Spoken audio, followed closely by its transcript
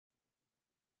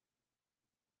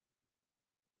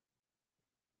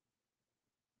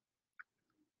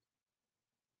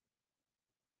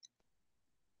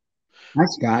Hi,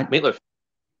 Scott. Meatloaf.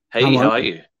 How Hey, are how are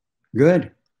you? you?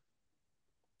 Good.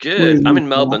 Where are Good. I'm you, in Scott?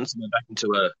 Melbourne, so we're back into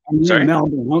a. I'm in Sorry?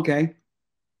 Melbourne. Okay.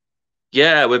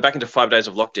 Yeah, we're back into 5 days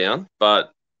of lockdown,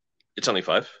 but it's only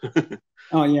five.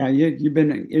 Oh yeah, you've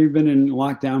been in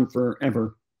lockdown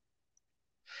forever.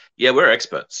 Yeah, we're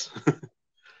experts.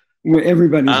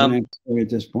 Everybody's an Um, expert at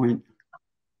this point.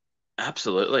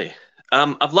 absolutely.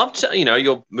 I've loved,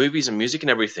 your movies and music and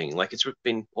everything. Like, it's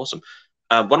been awesome.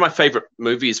 One of my favorite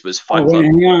movies was Oh Fight wait, Club.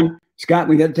 hang on, Scott.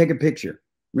 We got to take a picture.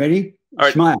 Ready? All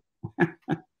right. Smile.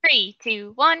 3,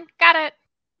 2, 1, got it.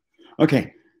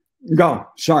 Okay. Go.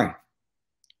 Sorry.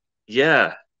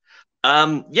 Yeah.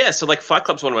 Yeah, so like Fight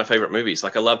Club's one of my favorite movies.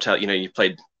 Like, I loved how, you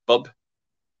played Bob.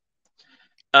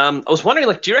 I was wondering,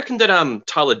 like, do you reckon that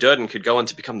Tyler Durden could go on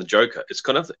to become the Joker?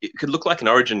 It could look like an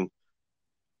origin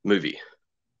movie.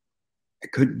 I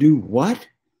could do what?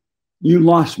 You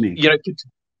lost me. You know, could,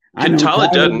 I could know Tyler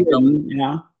Tyler Durden go? didn't.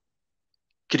 Yeah.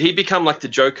 Could he become like the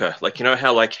Joker? Like, you know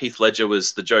how like Heath Ledger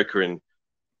was the Joker in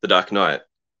The Dark Knight?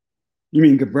 You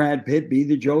mean could Brad Pitt be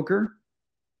the Joker?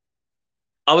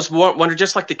 I was wondering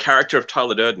just like the character of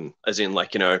Tyler Durden, as in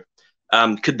like,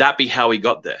 could that be how he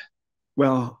got there?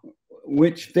 Well,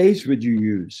 which face would you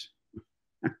use?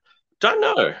 Don't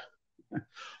know.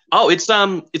 Oh,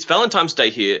 it's Valentine's Day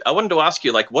here. I wanted to ask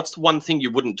you, like, what's the one thing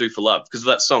you wouldn't do for love? Because of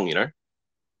that song.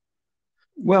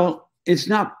 Well, it's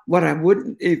not what I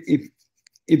wouldn't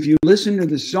if you listen to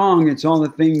the song, it's all the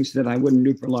things that I wouldn't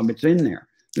do for love. It's in there.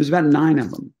 There's about 9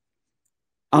 of them.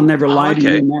 I'll never Oh, lie to you,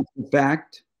 okay. and that's the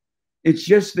fact. It's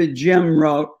just that Jim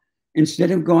wrote,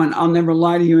 instead of going, I'll never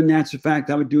lie to you, and that's a fact,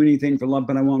 I would do anything for love,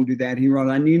 but I won't do that. He wrote,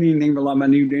 I need anything for love, I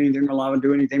need to do anything for love, I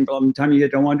do anything for love. And the time you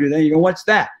get, don't want to do that, you go, what's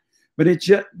that? But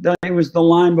it was the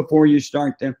line before you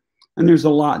start there. And there's a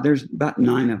lot. There's about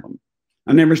 9 of them.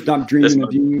 I'll never stop That's dreaming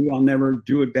of you. I'll never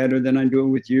do it better than I do it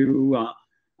with you.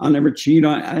 I'll never cheat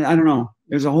on. I don't know.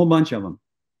 There's a whole bunch of them.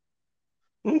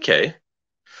 okay.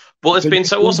 Well, it's So been just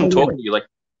so go awesome talking to you. Like,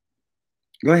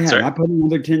 ahead. sorry. I put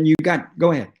another 10. You got.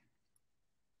 Go ahead.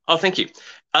 Oh, thank you.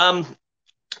 Um,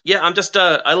 yeah,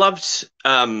 I loved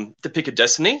The Pick of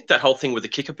Destiny, that whole thing with the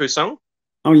Kickapoo song.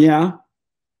 Oh yeah,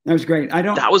 that was great.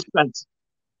 That was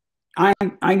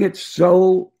fantastic. I get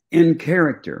so in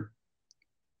character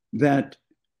that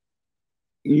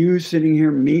you sitting here,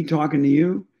 me talking to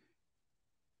you,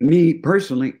 me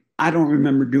personally, I don't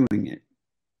remember doing it.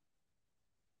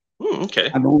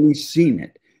 Okay. I've only seen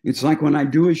it. It's like when I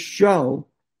do a show,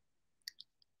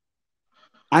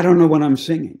 I don't know what I'm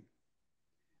singing.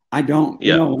 I don't,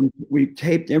 Yeah. we've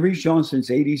taped every show since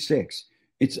 86.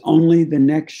 It's only the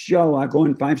next show I go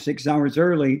in 5, 6 hours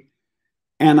early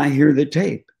and I hear the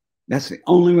tape. That's the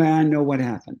only way I know what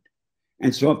happened.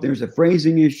 And so if there's a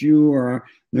phrasing issue or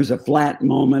there's a flat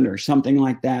moment or something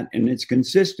like that, and it's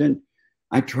consistent,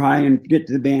 I try and get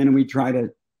to the band and we try to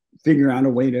figure out a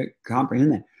way to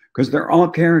comprehend that because they're all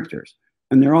characters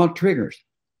and they're all triggers.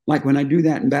 Like when I do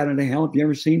that in Battle to Hell, if you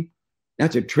ever seen,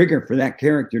 that's a trigger for that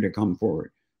character to come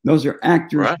forward. Those are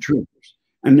actors' Right. triggers,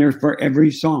 and they're for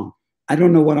every song. I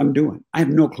don't know what I'm doing. I have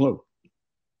no clue.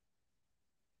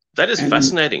 That is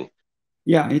fascinating.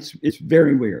 Yeah, it's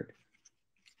very weird.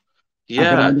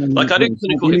 Yeah. Like I do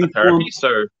clinical hypnotherapy,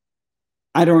 so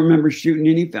I don't remember shooting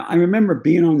any film. I remember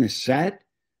being on the set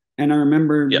and I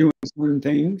remember doing certain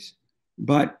things,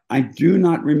 but I do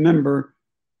not remember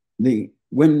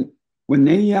when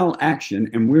they yell action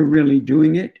and we're really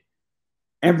doing it,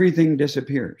 everything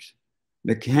disappears.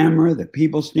 The camera, the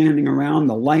people standing around,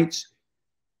 the lights,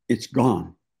 it's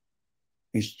gone.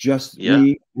 It's just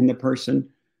me and the person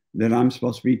that I'm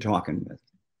supposed to be talking with.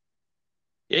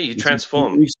 Yeah, you It's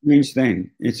transform. a very strange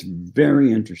thing. It's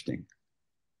very interesting.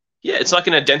 Yeah, it's like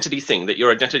an identity thing that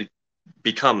your identity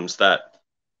becomes that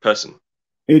person.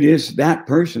 It is that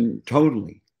person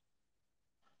totally.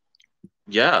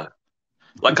 Yeah.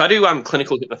 Like I do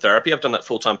clinical hypnotherapy. I've done that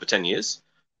full time for 10 years.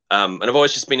 And I've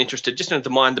always just been interested just in the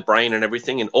mind, the brain and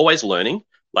everything and always learning.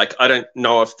 Like I don't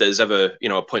know if there's ever,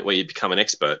 a point where you become an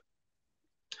expert.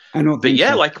 I don't But think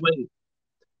yeah, so. like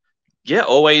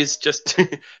always just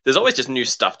there's always just new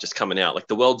stuff just coming out. Like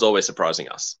the world's always surprising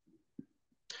us.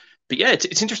 But yeah,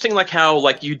 it's interesting like how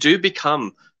like you do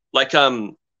become like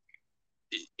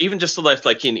even just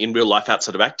like in real life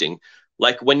outside of acting,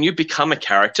 like when you become a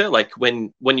character, like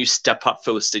when you step up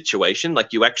for a situation,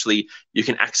 like you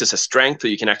can access a strength or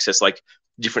you can access like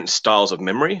different styles of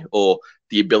memory or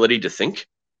the ability to think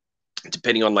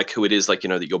depending on like who it is like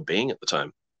that you're being at the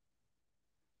time.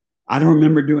 I don't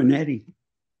remember doing Eddie.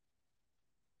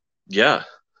 Yeah.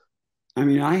 I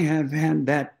mean, I have had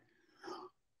that.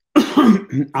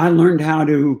 I learned how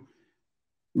to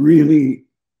really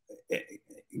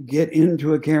get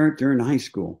into a character in high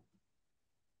school.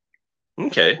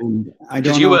 Okay. And I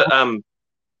Because don't you know. were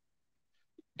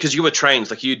because you were trained,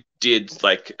 like you did,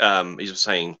 like you were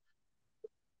saying,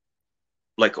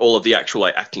 like all of the actual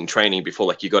like acting training before,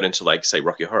 like you got into like say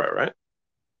Rocky Horror, right?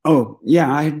 Oh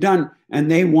yeah, I had done, and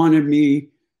they wanted me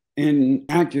in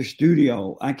actor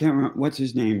studio. I can't remember what's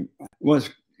his name was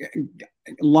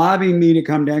lobbying me to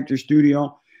come to actor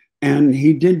studio, and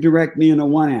he did direct me in a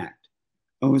one act.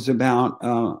 It was about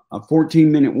a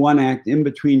 14-minute one act in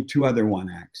between two other one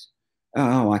acts.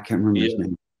 Oh, I can't remember his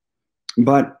name,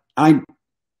 but I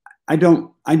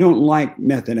don't like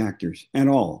method actors at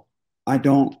all. I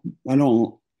don't.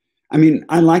 I mean,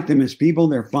 I like them as people;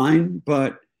 they're fine,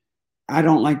 but I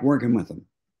don't like working with them.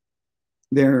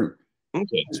 They're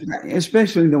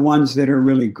especially the ones that are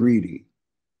really greedy.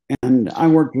 And I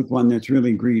worked with one that's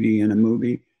really greedy in a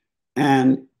movie,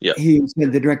 and he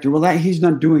said, the director, well, he's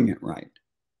not doing it right.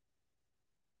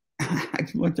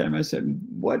 One time I said,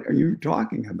 what are you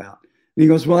talking about? And he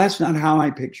goes, well, that's not how I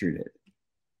pictured it.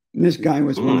 And this guy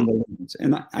was one of the ones.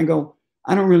 And I go,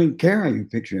 I don't really care how you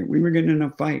picture it. We were getting in a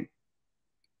fight.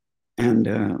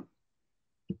 And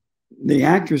the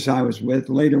actress I was with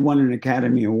later won an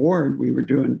Academy Award. We were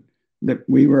doing that.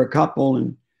 We were a couple,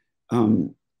 and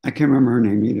I can't remember her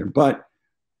name either, but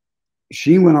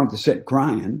she went off the set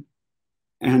crying.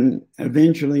 And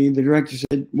eventually the director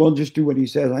said, well, just do what he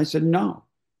says. I said, no.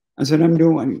 I said, I'm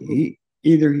doing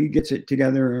either he gets it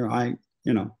together or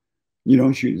you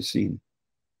don't shoot the scene.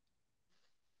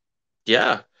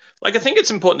 Yeah. Like, I think it's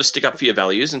important to stick up for your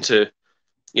values and to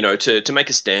make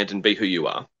a stand and be who you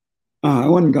are. I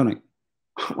wasn't going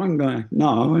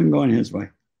his way.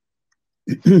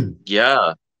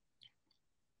 Yeah.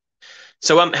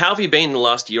 So, how have you been in the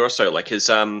last year or so? Like, has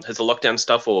the lockdown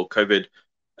stuff or COVID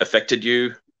affected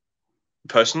you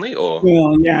personally, or?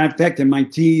 Well, yeah, it affected my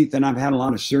teeth, and I've had a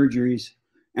lot of surgeries,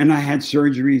 and I had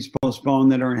surgeries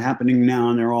postponed that aren't happening now,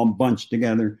 and they're all bunched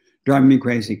together, driving me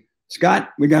crazy. Scott,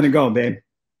 we got to go, babe.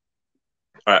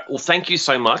 All right. Well, thank you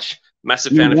so much.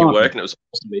 Massive fan of your work, and it was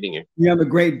awesome meeting you. You have a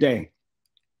great day,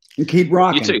 and keep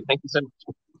rocking. You too. Thank you so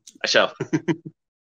much. I shall.